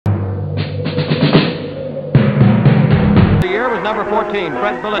is number 14,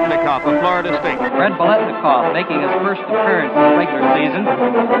 Fred Biletnikoff of Florida State. Fred Biletnikoff making his first appearance in the regular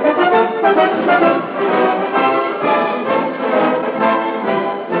season.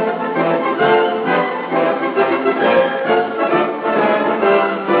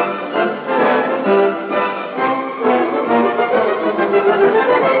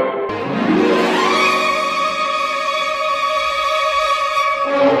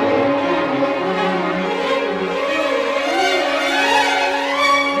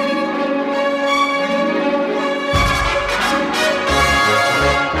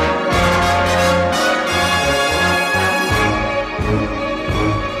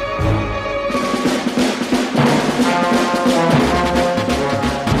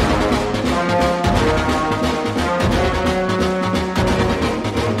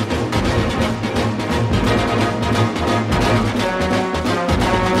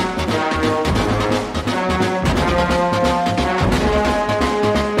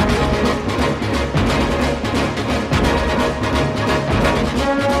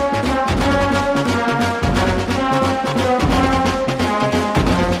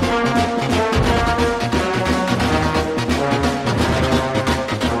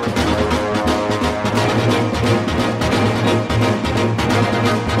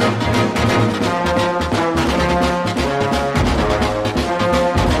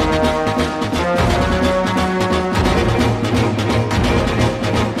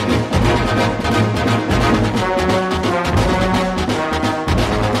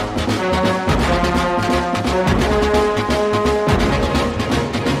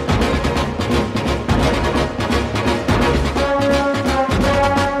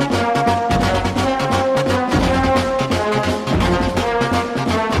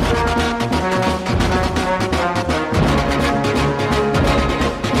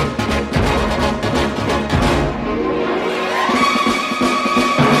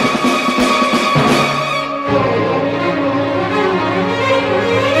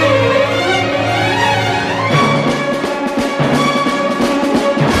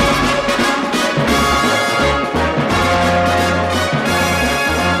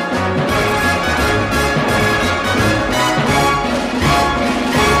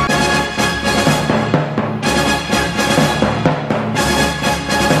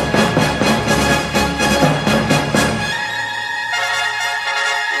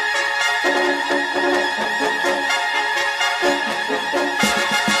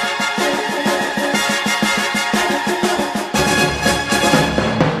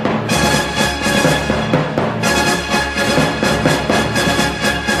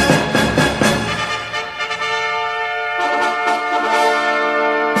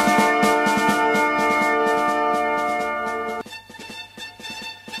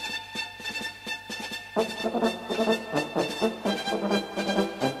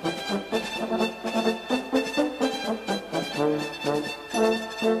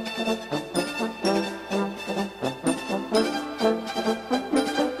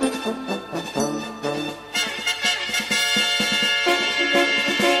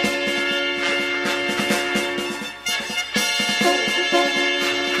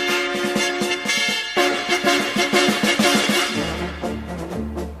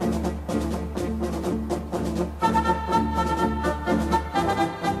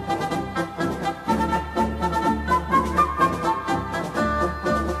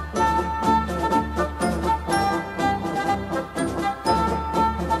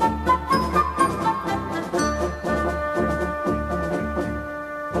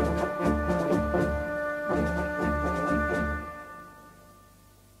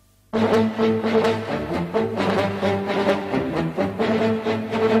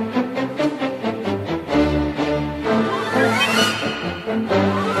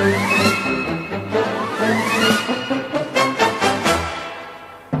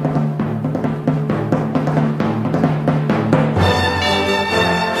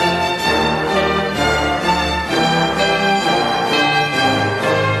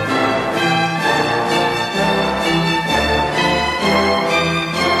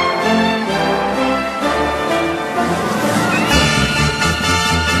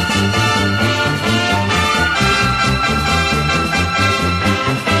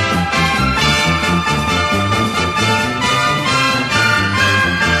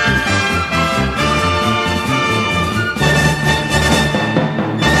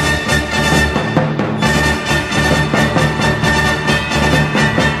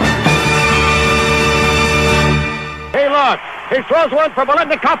 He throws one for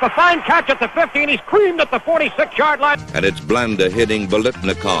Biletnikoff, a fine catch at the 50, and he's creamed at the 46-yard line. And it's Blanda hitting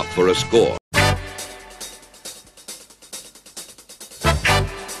Biletnikoff for a score.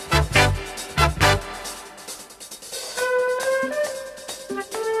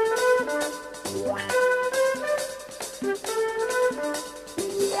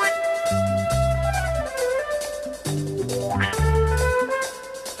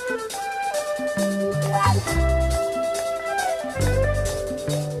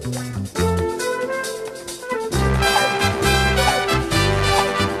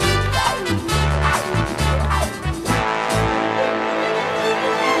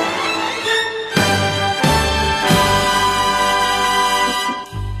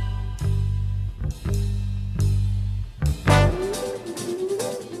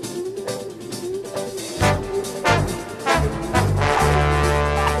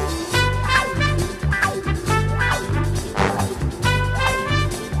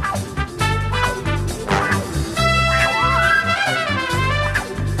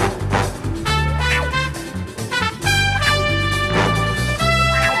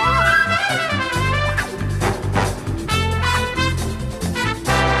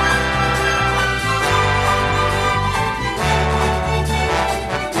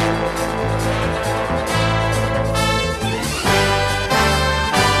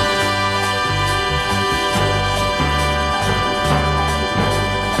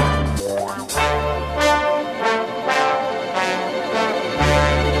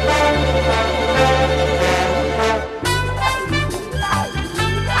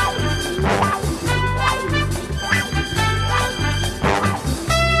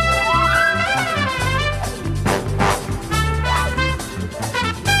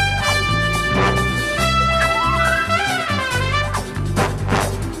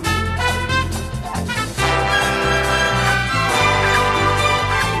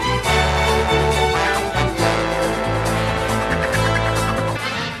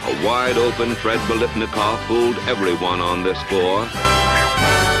 wide open Fred Biletnikoff fooled everyone on this floor.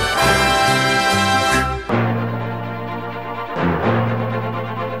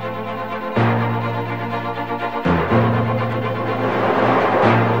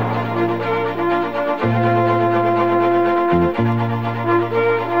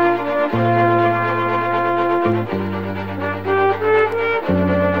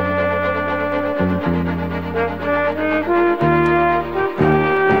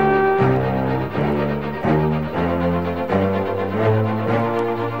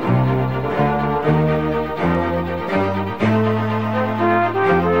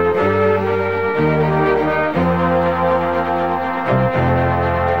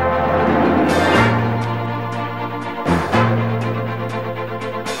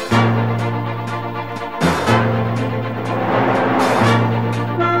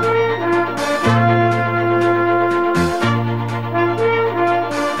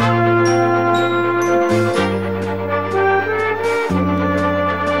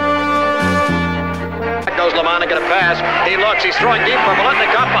 Get a pass. He looks. He's throwing deep for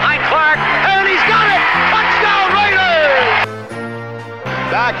Biletnikoff behind Clark, and he's got it! Touchdown Raiders!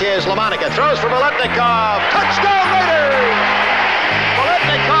 Back is LaMonica. Throws for Biletnikoff. Touchdown Raiders!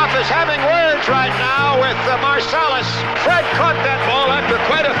 Biletnikoff is having words right now with Marsalis. Fred caught that ball after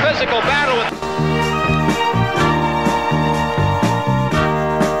quite a physical battle with...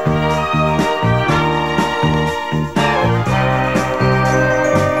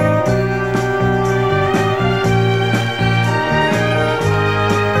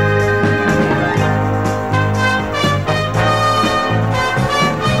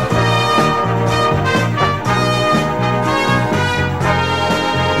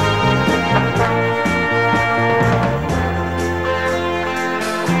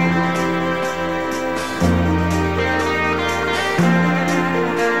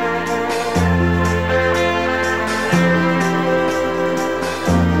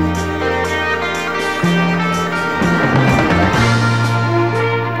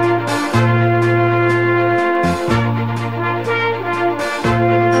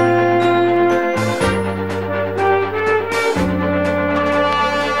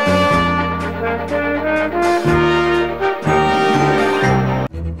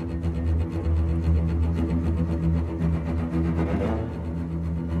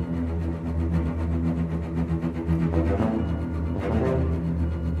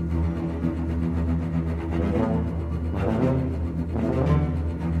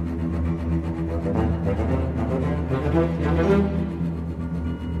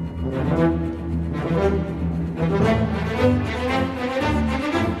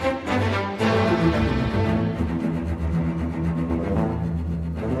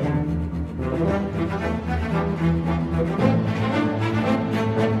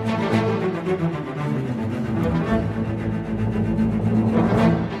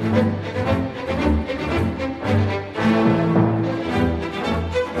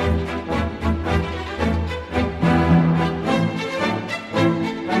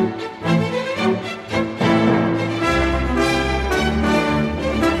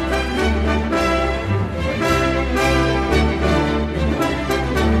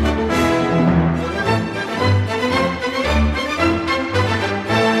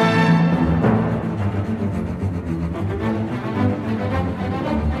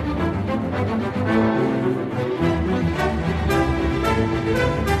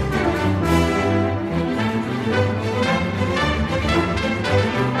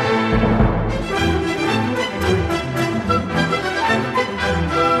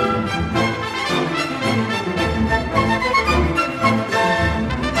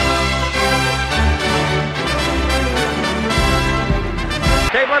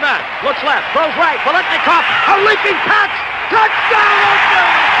 Looks left, throws right, Biletnikoff, a leaping catch, touchdown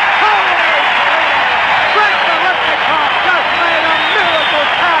Oakland! Holy Fred Biletnikoff just made a miracle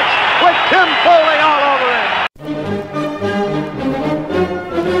catch with Tim Foley all over it.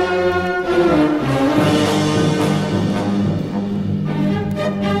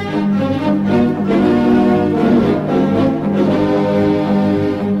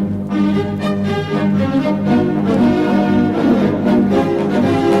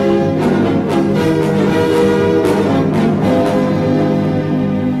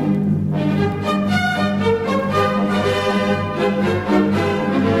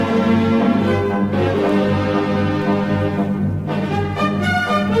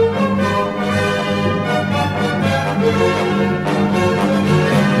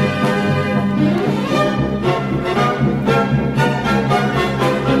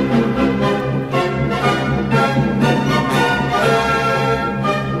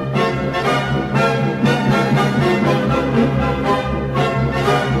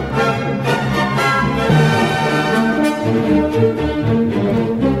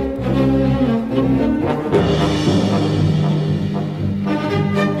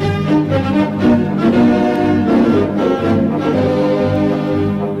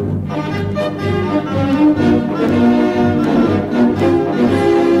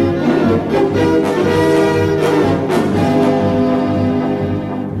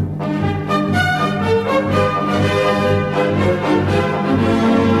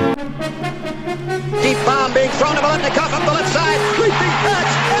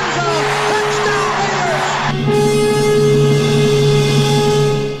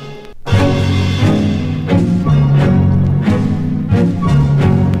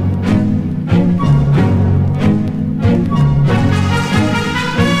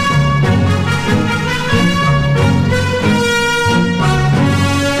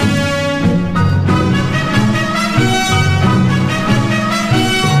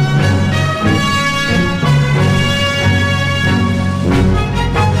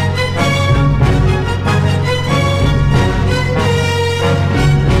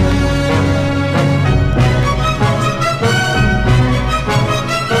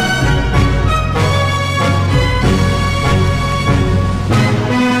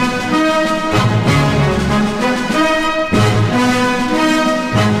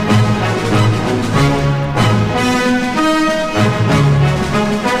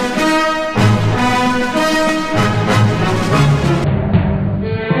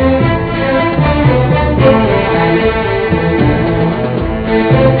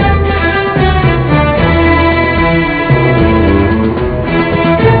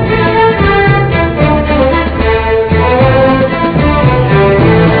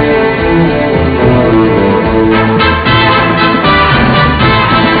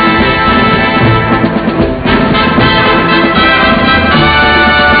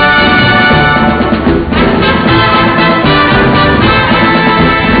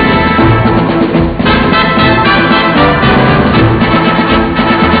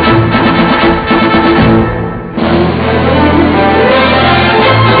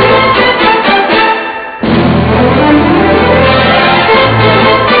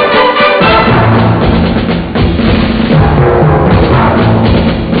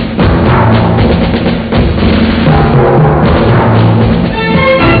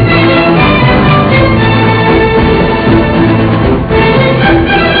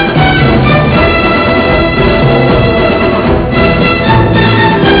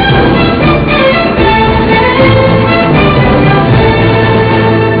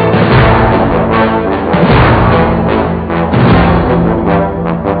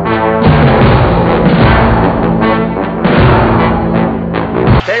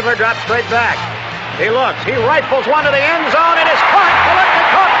 receiver drops straight back. He looks. He rifles one to the end zone. It is caught.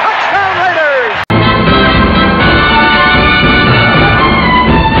 Biletnikoff. Touchdown Raiders.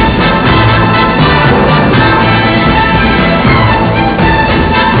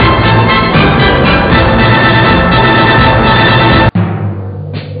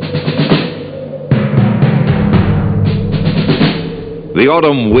 The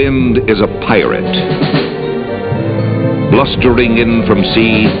autumn wind is a pirate, blustering in from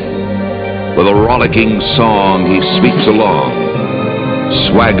sea. With a rollicking song he sweeps along,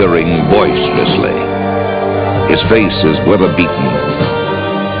 swaggering boisterously. His face is weather-beaten.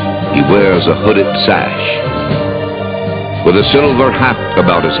 He wears a hooded sash, with a silver hat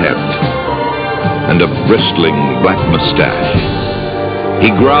about his head, and a bristling black mustache.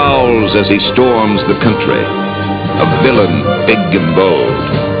 He growls as he storms the country, a villain big and bold,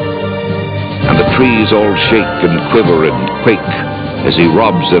 and the trees all shake and quiver and quake as he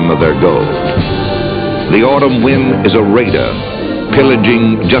robs them of their gold. The autumn wind is a raider,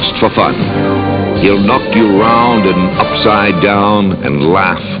 pillaging just for fun. He'll knock you round and upside down and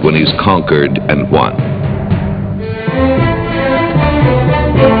laugh when he's conquered and won.